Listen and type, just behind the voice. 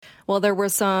Well, there were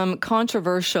some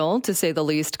controversial, to say the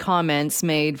least, comments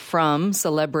made from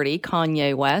celebrity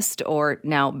Kanye West, or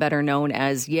now better known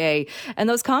as Ye. And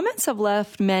those comments have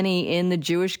left many in the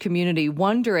Jewish community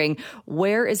wondering,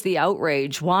 where is the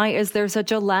outrage? Why is there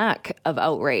such a lack of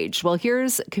outrage? Well,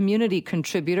 here's community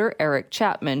contributor Eric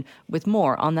Chapman with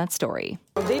more on that story.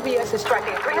 DBS is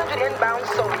tracking 300 inbound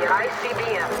Soviet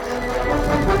ICBMs.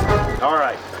 All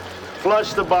right.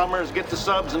 Flush the bombers, get the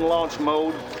subs in launch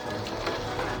mode.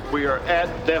 We are at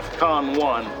DEFCON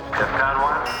 1. DEFCON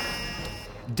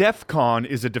 1? DEFCON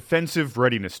is a defensive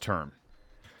readiness term.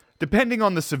 Depending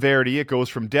on the severity, it goes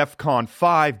from DEFCON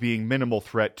 5 being minimal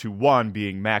threat to 1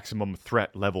 being maximum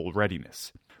threat level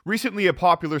readiness. Recently, a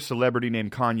popular celebrity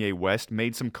named Kanye West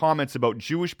made some comments about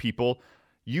Jewish people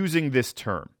using this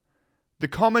term. The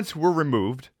comments were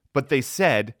removed, but they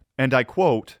said, and I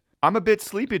quote, "I'm a bit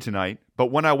sleepy tonight,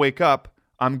 but when I wake up,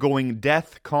 I'm going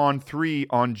DEFCON 3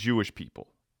 on Jewish people."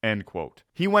 End quote.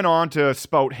 He went on to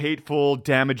spout hateful,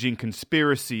 damaging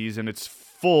conspiracies, and it's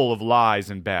full of lies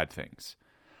and bad things.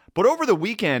 But over the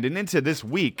weekend and into this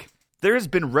week, there has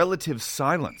been relative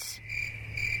silence.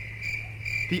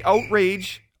 The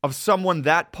outrage of someone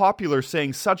that popular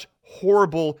saying such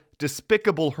horrible,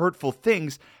 despicable, hurtful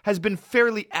things has been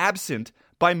fairly absent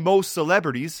by most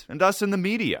celebrities and us in the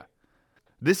media.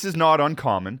 This is not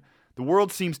uncommon. The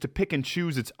world seems to pick and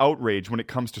choose its outrage when it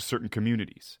comes to certain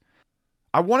communities.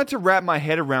 I wanted to wrap my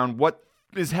head around what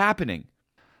is happening.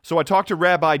 So I talked to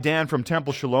Rabbi Dan from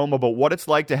Temple Shalom about what it's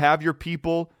like to have your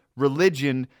people,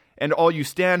 religion, and all you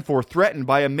stand for threatened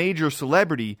by a major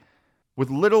celebrity with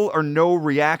little or no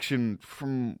reaction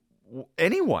from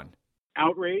anyone.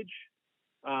 Outrage,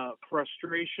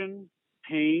 frustration,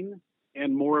 pain,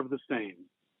 and more of the same.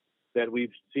 That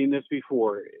we've seen this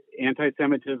before.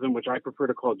 Anti-Semitism, which I prefer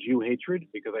to call Jew hatred,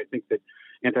 because I think that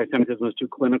anti-Semitism is too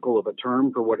clinical of a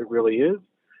term for what it really is,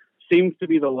 seems to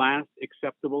be the last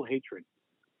acceptable hatred.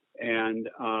 And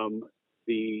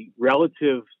the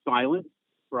relative silence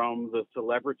from the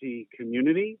celebrity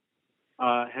community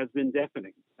has been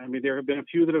deafening. I mean, there have been a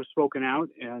few that have spoken out,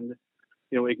 and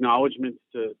acknowledgments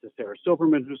to Sarah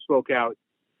Silverman, who spoke out,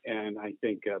 and I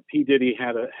think P. Diddy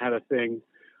had a thing.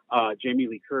 Jamie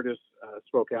Lee Curtis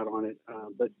spoke out on it.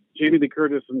 But Jamie Lee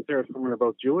Curtis and Sarah Silverman are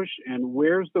both Jewish, and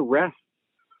where's the rest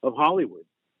of Hollywood?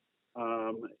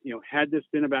 Had this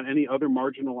been about any other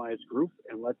marginalized group,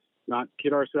 and let's not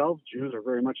kid ourselves, Jews are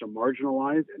very much a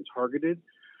marginalized and targeted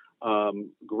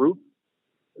group,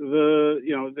 there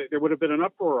would have been an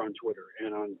uproar on Twitter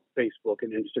and on Facebook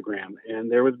and Instagram, and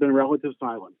there has been relative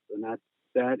silence, and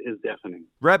that is deafening.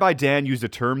 Rabbi Dan used a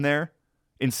term there.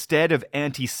 Instead of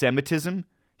anti-Semitism,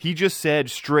 he just said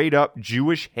straight up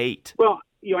Jewish hate. Well,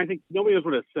 I think nobody knows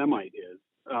what a Semite is.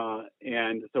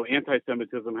 And so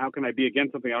anti-Semitism, how can I be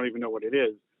against something I don't even know what it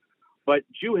is? But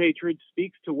Jew hatred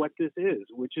speaks to what this is,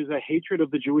 which is a hatred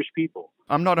of the Jewish people.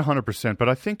 I'm not 100%, but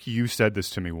I think you said this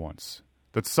to me once,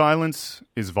 that silence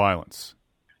is violence.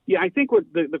 Yeah, I think what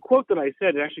the quote that I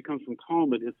said, it actually comes from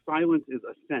Talmud, is silence is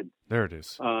assent. There it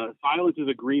is. Silence is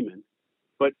agreement.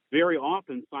 But very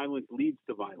often silence leads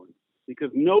to violence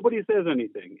because nobody says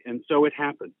anything, and so it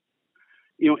happens.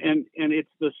 And it's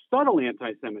the subtle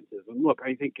anti-Semitism. Look,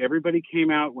 I think everybody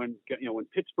came out when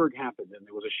Pittsburgh happened and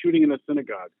there was a shooting in a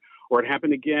synagogue, or it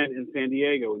happened again in San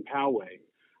Diego in Poway,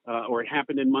 or it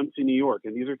happened in Muncie, New York.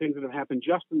 And these are things that have happened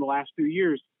just in the last few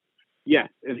years. Yes,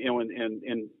 and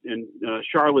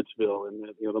Charlottesville, and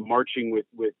the marching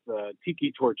with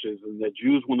tiki torches, and the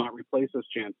Jews will not replace us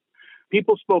chants.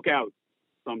 People spoke out.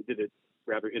 Some did it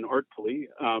rather inartfully,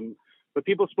 but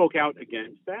people spoke out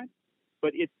against that.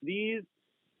 But it's these,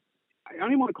 I don't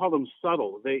even want to call them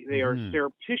subtle. They are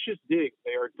surreptitious digs.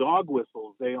 They are dog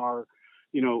whistles. They are,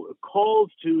 calls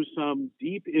to some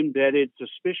deep embedded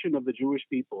suspicion of the Jewish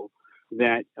people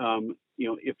that,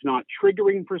 if not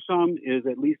triggering for some, is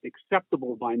at least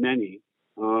acceptable by many.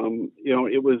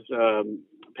 It was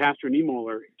Pastor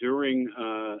Niemöller during,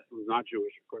 who was not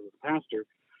Jewish, of course, was a pastor,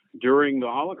 during the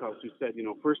Holocaust, who said,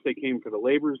 first they came for the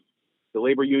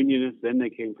labor unionists, then they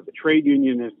came for the trade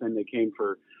unionists, then they came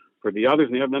for the others,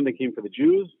 and then they came for the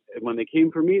Jews. And when they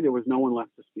came for me, there was no one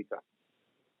left to speak up.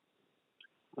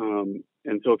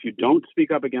 And so if you don't speak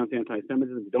up against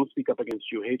anti-Semitism, if you don't speak up against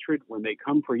Jew hatred, when they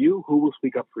come for you, who will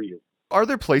speak up for you? Are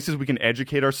there places we can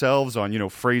educate ourselves on,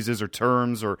 phrases or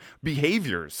terms or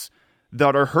behaviors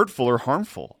that are hurtful or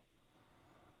harmful?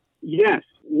 Yes.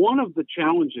 One of the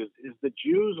challenges is that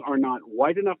Jews are not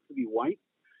white enough to be white,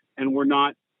 and we're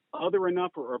not other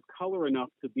enough or of color enough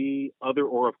to be other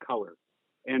or of color.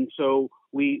 And so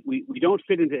we don't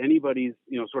fit into anybody's,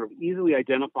 sort of easily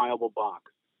identifiable box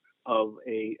of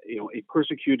a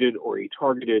persecuted or a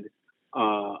targeted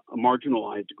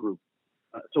marginalized group.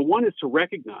 So one is to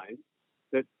recognize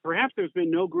that perhaps there's been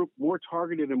no group more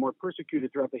targeted and more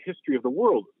persecuted throughout the history of the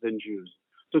world than Jews.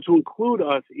 So to include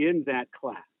us in that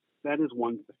class, that is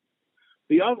one thing.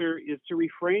 The other is to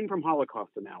refrain from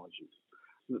Holocaust analogies.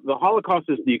 The Holocaust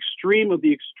is the extreme of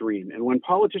the extreme. And when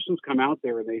politicians come out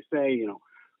there and they say,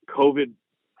 COVID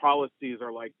policies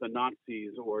are like the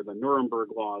Nazis or the Nuremberg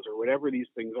laws or whatever these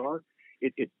things are,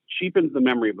 it cheapens the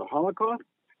memory of the Holocaust.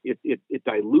 It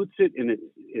dilutes it in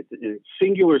its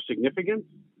singular significance.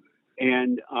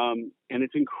 And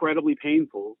it's incredibly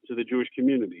painful to the Jewish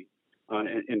community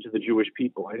and to the Jewish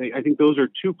people. I think those are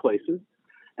two places.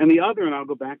 And the other, and I'll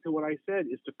go back to what I said,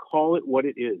 is to call it what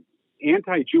it is.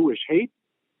 Anti-Jewish hate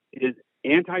is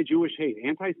anti-Jewish hate.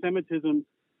 Anti-Semitism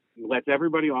lets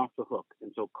everybody off the hook.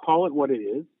 And so call it what it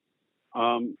is.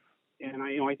 And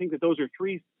I think that those are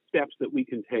three steps that we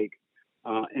can take.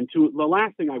 And the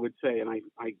last thing I would say, and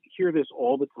I hear this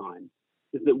all the time,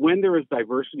 is that when there is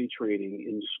diversity training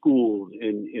in schools,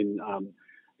 in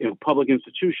public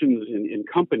institutions, in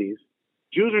companies,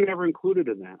 Jews are never included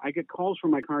in that. I get calls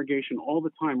from my congregation all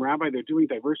the time, Rabbi, they're doing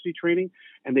diversity training,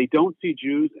 and they don't see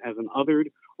Jews as an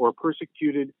othered or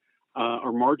persecuted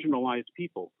or marginalized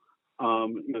people.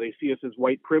 They see us as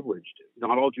white privileged.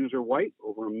 Not all Jews are white.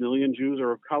 Over 1 million Jews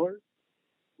are of color.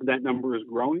 That number is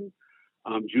growing.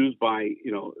 Jews by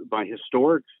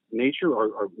historic nature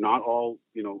are not all,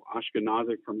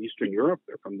 Ashkenazic from Eastern Europe.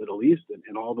 They're from Middle East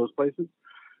and all those places.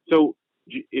 So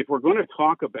if we're going to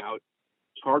talk about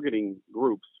targeting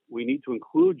groups, we need to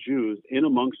include Jews in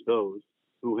amongst those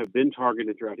who have been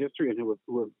targeted throughout history and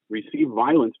who have received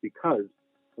violence because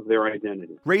of their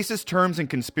identity. Racist terms and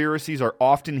conspiracies are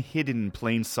often hidden in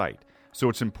plain sight, so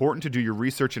it's important to do your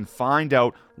research and find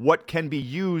out what can be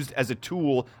used as a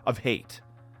tool of hate.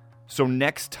 So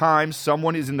next time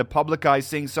someone is in the public eye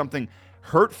saying something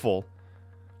hurtful,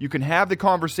 you can have the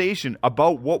conversation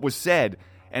about what was said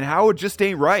and how it just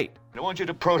ain't right. I don't want you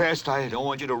to protest. I don't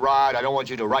want you to riot. I don't want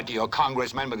you to write to your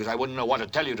congressman because I wouldn't know what to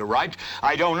tell you to write.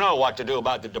 I don't know what to do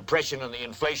about the depression and the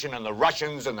inflation and the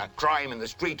Russians and the crime in the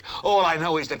street. All I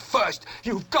know is that first,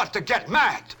 you've got to get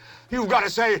mad. You've got to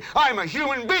say, I'm a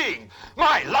human being.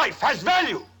 My life has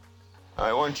value.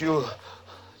 I want you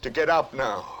to get up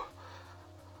now.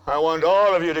 I want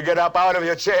all of you to get up out of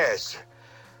your chairs.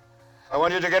 I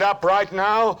want you to get up right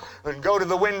now and go to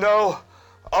the window,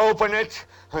 open it,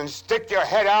 and stick your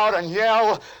head out and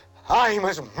yell, I'm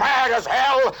as mad as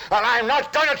hell, and I'm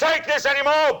not going to take this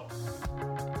anymore!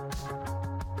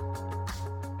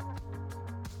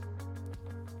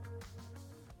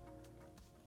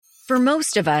 For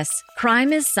most of us,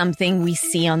 crime is something we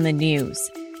see on the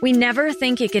news. We never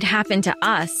think it could happen to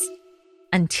us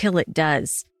until it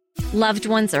does. Loved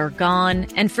ones are gone,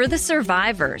 and for the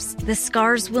survivors, the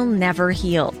scars will never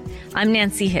heal. I'm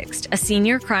Nancy Hixt, a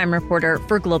senior crime reporter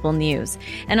for Global News.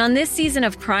 And on this season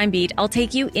of Crime Beat, I'll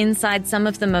take you inside some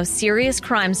of the most serious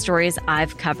crime stories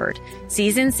I've covered.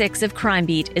 Season 6 of Crime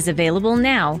Beat is available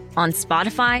now on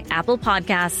Spotify, Apple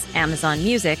Podcasts, Amazon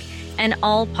Music, and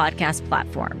all podcast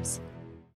platforms.